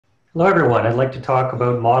Hello, everyone. I'd like to talk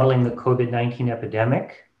about modeling the COVID-19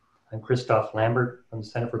 epidemic. I'm Christophe Lambert from the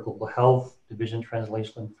Center for Global Health, Division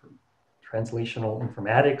Translational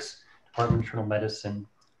Informatics, Department of Internal Medicine.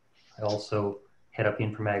 I also head up the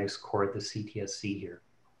informatics core at the CTSC here.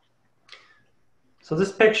 So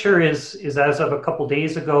this picture is as of a couple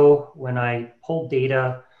days ago when I pulled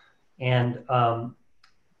data, and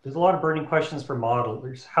there's a lot of burning questions for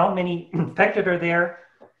modelers. How many infected are there?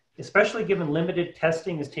 Especially given limited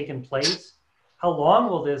testing has taken place, how long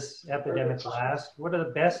will this epidemic last? What are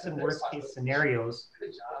the best and worst case scenarios?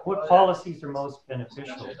 What policies are most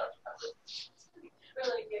beneficial?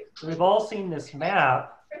 So we've all seen this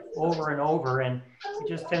map over and over, and it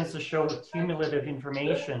just tends to show cumulative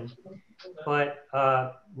information. But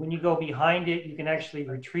when you go behind it, you can actually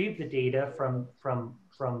retrieve the data from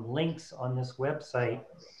links on this website.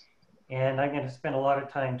 And I'm going to spend a lot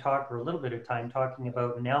of time a little bit of time talking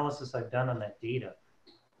about analysis I've done on that data.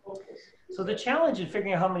 So the challenge in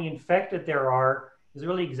figuring out how many infected there are is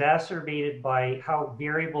really exacerbated by how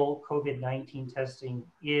variable COVID-19 testing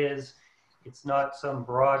is. It's not some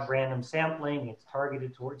broad random sampling. It's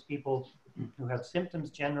targeted towards people who have symptoms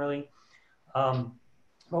generally. But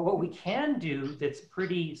what we can do that's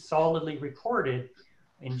pretty solidly recorded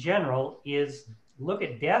in general is look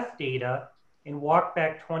at death data and walk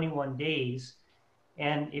back 21 days.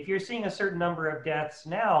 And if you're seeing a certain number of deaths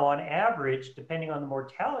now, on average, depending on the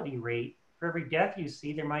mortality rate, for every death you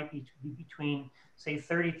see, there might be between, say,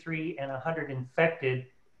 33 and 100 infected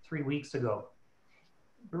 3 weeks ago.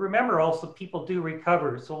 But remember also, people do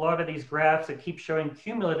recover. So a lot of these graphs that keep showing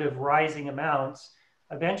cumulative rising amounts,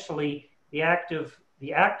 eventually the active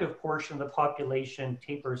portion of the population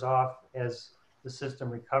tapers off as the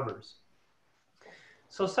system recovers.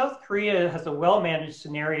 So South Korea has a well-managed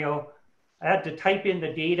scenario. I had to type in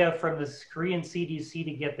the data from the Korean CDC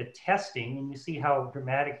to get the testing, and you see how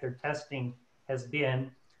dramatic their testing has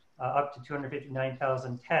been, up to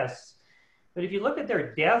 259,000 tests. But if you look at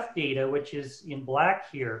their death data, which is in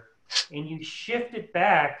black here, and you shift it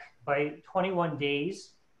back by 21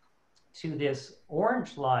 days to this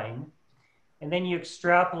orange line, and then you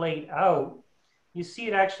extrapolate out, you see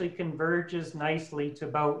it actually converges nicely to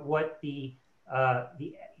about what the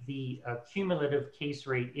cumulative case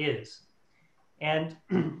rate is. And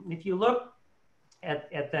if you look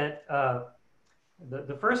at that,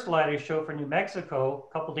 the first slide I showed for New Mexico,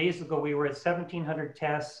 a couple days ago, we were at 1,700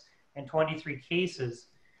 tests and 23 cases.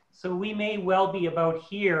 So we may well be about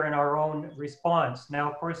here in our own response. Now,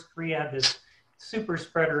 of course, Korea had this super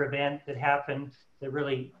spreader event that happened that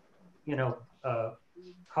really,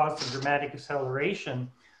 caused a dramatic acceleration.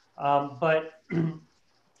 But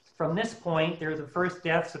from this point, the first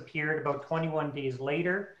deaths appeared about 21 days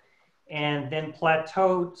later, and then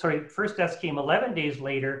plateaued. Sorry, first deaths came 11 days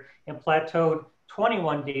later and plateaued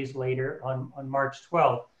 21 days later on March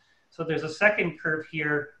 12th. So there's a second curve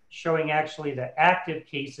here showing actually the active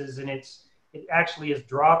cases, and it actually is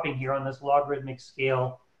dropping here on this logarithmic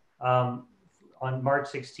scale. On March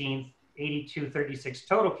 16th, 8236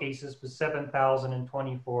 total cases with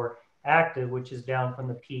 7,024 active, which is down from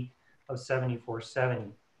the peak of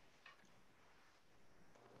 7,470.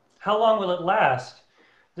 How long will it last?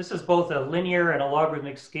 This is both a linear and a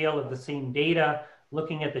logarithmic scale of the same data,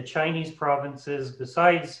 looking at the Chinese provinces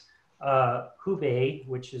besides Hubei,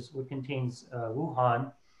 which contains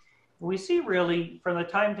Wuhan. We see really from the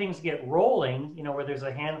time things get rolling, where there's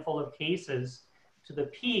a handful of cases to the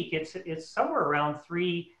peak, it's somewhere around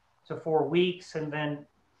 3 to 4 weeks, and then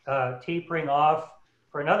tapering off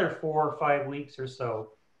for another 4 or 5 weeks or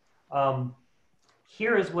so.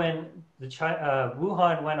 Here is when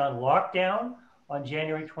Wuhan went on lockdown on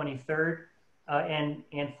January 23rd,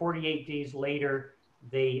 and 48 days later,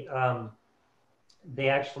 they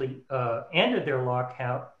actually ended their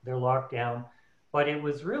lockdown, but it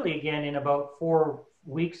was really, again, in about 4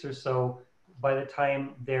 weeks or so by the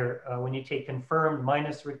time when you take confirmed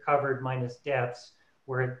minus recovered minus deaths,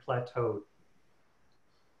 where it plateaued.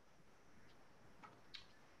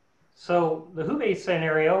 So the Hubei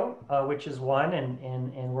scenario, which is one,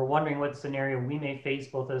 and we're wondering what scenario we may face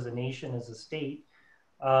both as a nation, as a state,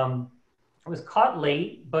 was caught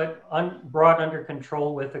late, but brought under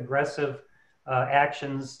control with aggressive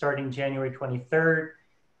actions starting January 23rd.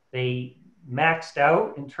 They maxed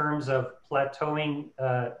out in terms of plateauing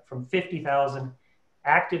from 50,000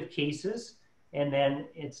 active cases, and then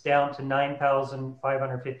it's down to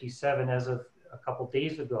 9,557 as of a couple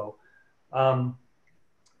days ago.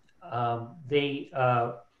 They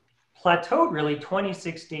plateaued really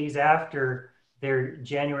 26 days after their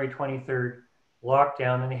January 23rd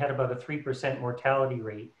lockdown, and they had about a 3% mortality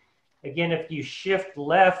rate. Again, if you shift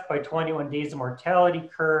left by 21 days of mortality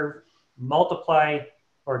curve, multiply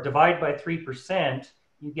or divide by 3%,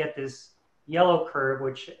 you get this yellow curve,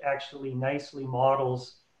 which actually nicely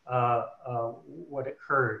models what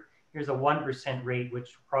occurred. Here's a 1% rate,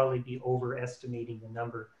 which will probably be overestimating the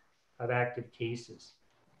number of active cases.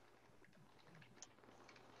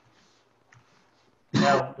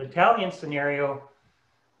 Now, the Italian scenario,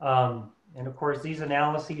 and of course, these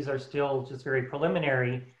analyses are still just very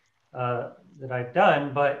preliminary that I've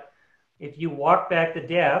done, but if you walk back the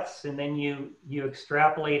deaths and then you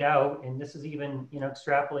extrapolate out, and this is even, you know,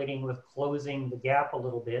 extrapolating with closing the gap a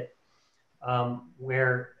little bit,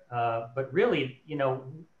 but really, you know,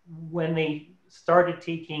 when they started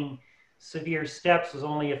taking severe steps was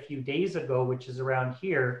only a few days ago, which is around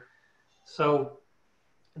here. So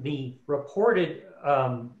the reported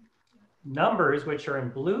numbers, which are in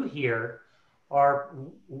blue here, are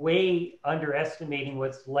way underestimating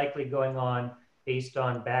what's likely going on based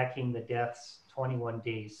on backing the deaths 21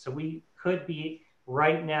 days. So we could be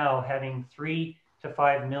right now having 3 to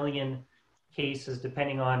 5 million cases,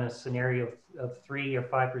 depending on a scenario of 3 or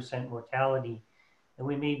 5% mortality. And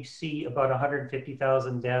we may see about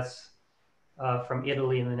 150,000 deaths from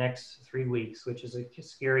Italy in the next 3 weeks, which is a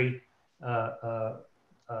scary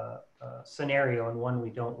scenario, and one we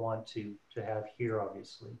don't want to have here,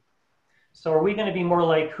 obviously. So are we going to be more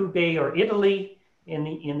like Hubei or Italy in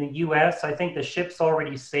the US? I think the ship's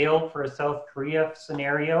already sailed for a South Korea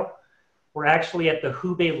scenario. We're actually at the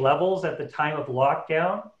Hubei levels at the time of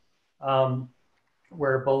lockdown,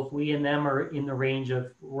 where both we and them are in the range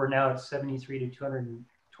of, we're now at 73 to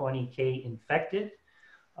 220K infected.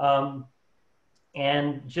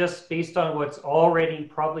 And just based on what's already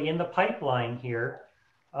probably in the pipeline here,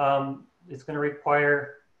 it's going to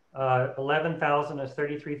require 11,000 to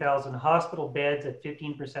 33,000 hospital beds at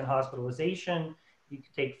 15% hospitalization. You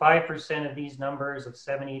could take 5% of these numbers of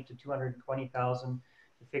 70 to 220,000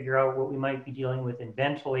 to figure out what we might be dealing with in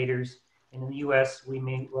ventilators. And in the US, we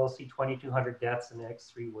may well see 2,200 deaths in the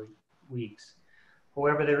next 3 weeks.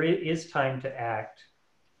 However, there is time to act.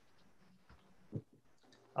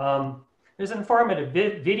 There's an informative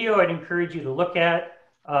video I'd encourage you to look at.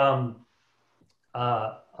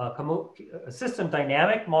 A system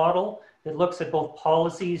dynamic model that looks at both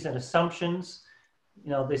policies and assumptions. You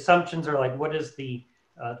know, the assumptions are like, what is the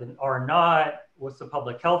R naught? What's the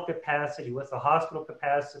public health capacity? What's the hospital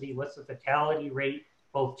capacity? What's the fatality rate,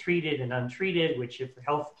 both treated and untreated, which if the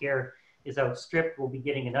healthcare is outstripped, we'll be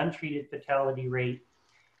getting an untreated fatality rate.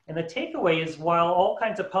 And the takeaway is, while all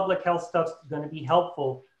kinds of public health stuff's going to be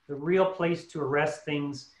helpful, the real place to arrest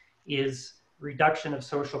things is reduction of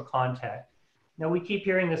social contact. Now, we keep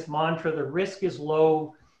hearing this mantra, the risk is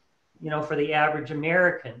low, you know, for the average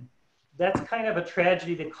American. That's kind of a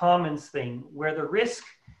tragedy to commons thing, where the risk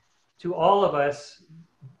to all of us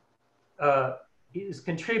is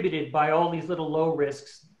contributed by all these little low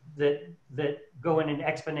risks that go in an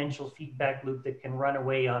exponential feedback loop that can run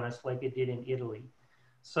away on us like it did in Italy.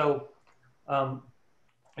 So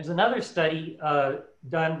there's another study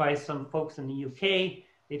done by some folks in the UK.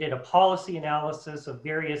 They did a policy analysis of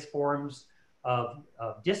various forms of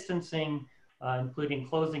distancing, including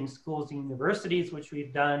closing schools and universities, which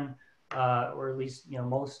we've done, or at least, you know,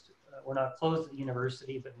 most, we're not closed at the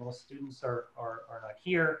university, but most students are not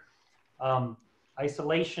here.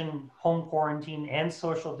 Isolation, home quarantine, and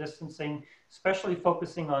social distancing, especially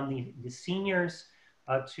focusing on the seniors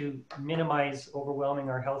to minimize overwhelming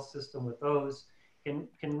our health system with those,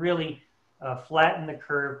 can really flatten the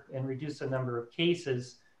curve and reduce the number of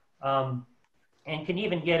cases, and can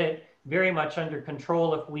even get it very much under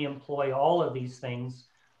control if we employ all of these things.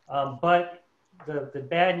 But the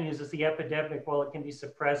bad news is the epidemic, while it can be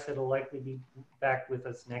suppressed, it'll likely be back with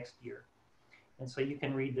us next year. And so you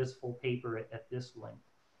can read this full paper at this link.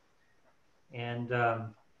 And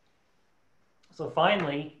so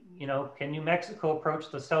finally, you know, can New Mexico approach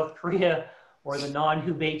the South Korea or the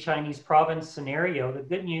non-Hubei Chinese province scenario? The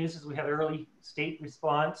good news is we have early state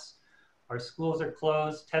response. Our schools are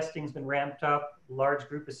closed, testing's been ramped up, large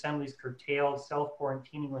group assemblies curtailed,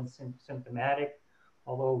 self-quarantining when symptomatic,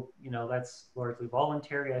 although, you know, that's largely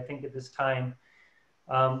voluntary, I think, at this time.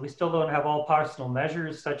 We still don't have all personal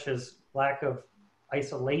measures, such as lack of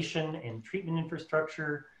isolation and treatment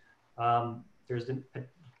infrastructure. There's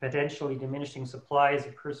potentially diminishing supplies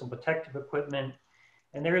of personal protective equipment,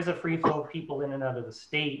 and there is a free flow of people in and out of the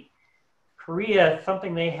state. Korea,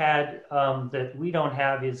 something they had that we don't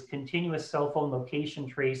have is continuous cell phone location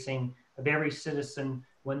tracing of every citizen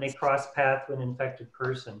when they cross path with an infected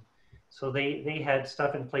person. So they had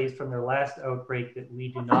stuff in place from their last outbreak that we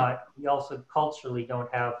do not. We also culturally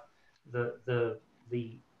don't have the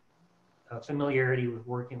familiarity with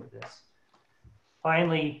working with this.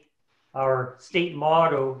 Finally, our state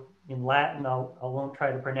motto in Latin, I won't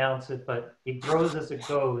try to pronounce it, but it grows as it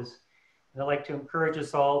goes. And I'd like to encourage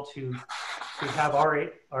us all to have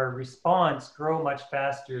our response grow much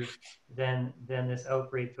faster than this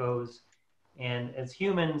outbreak goes. And as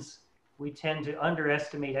humans, we tend to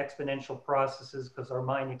underestimate exponential processes because our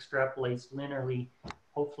mind extrapolates linearly,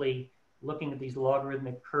 hopefully looking at these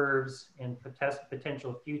logarithmic curves and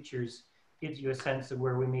potential futures gives you a sense of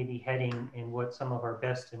where we may be heading and what some of our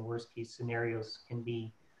best and worst case scenarios can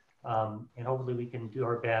be. And hopefully we can do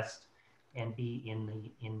our best and be in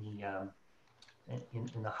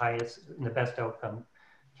the highest, in the best outcome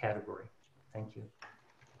category. Thank you.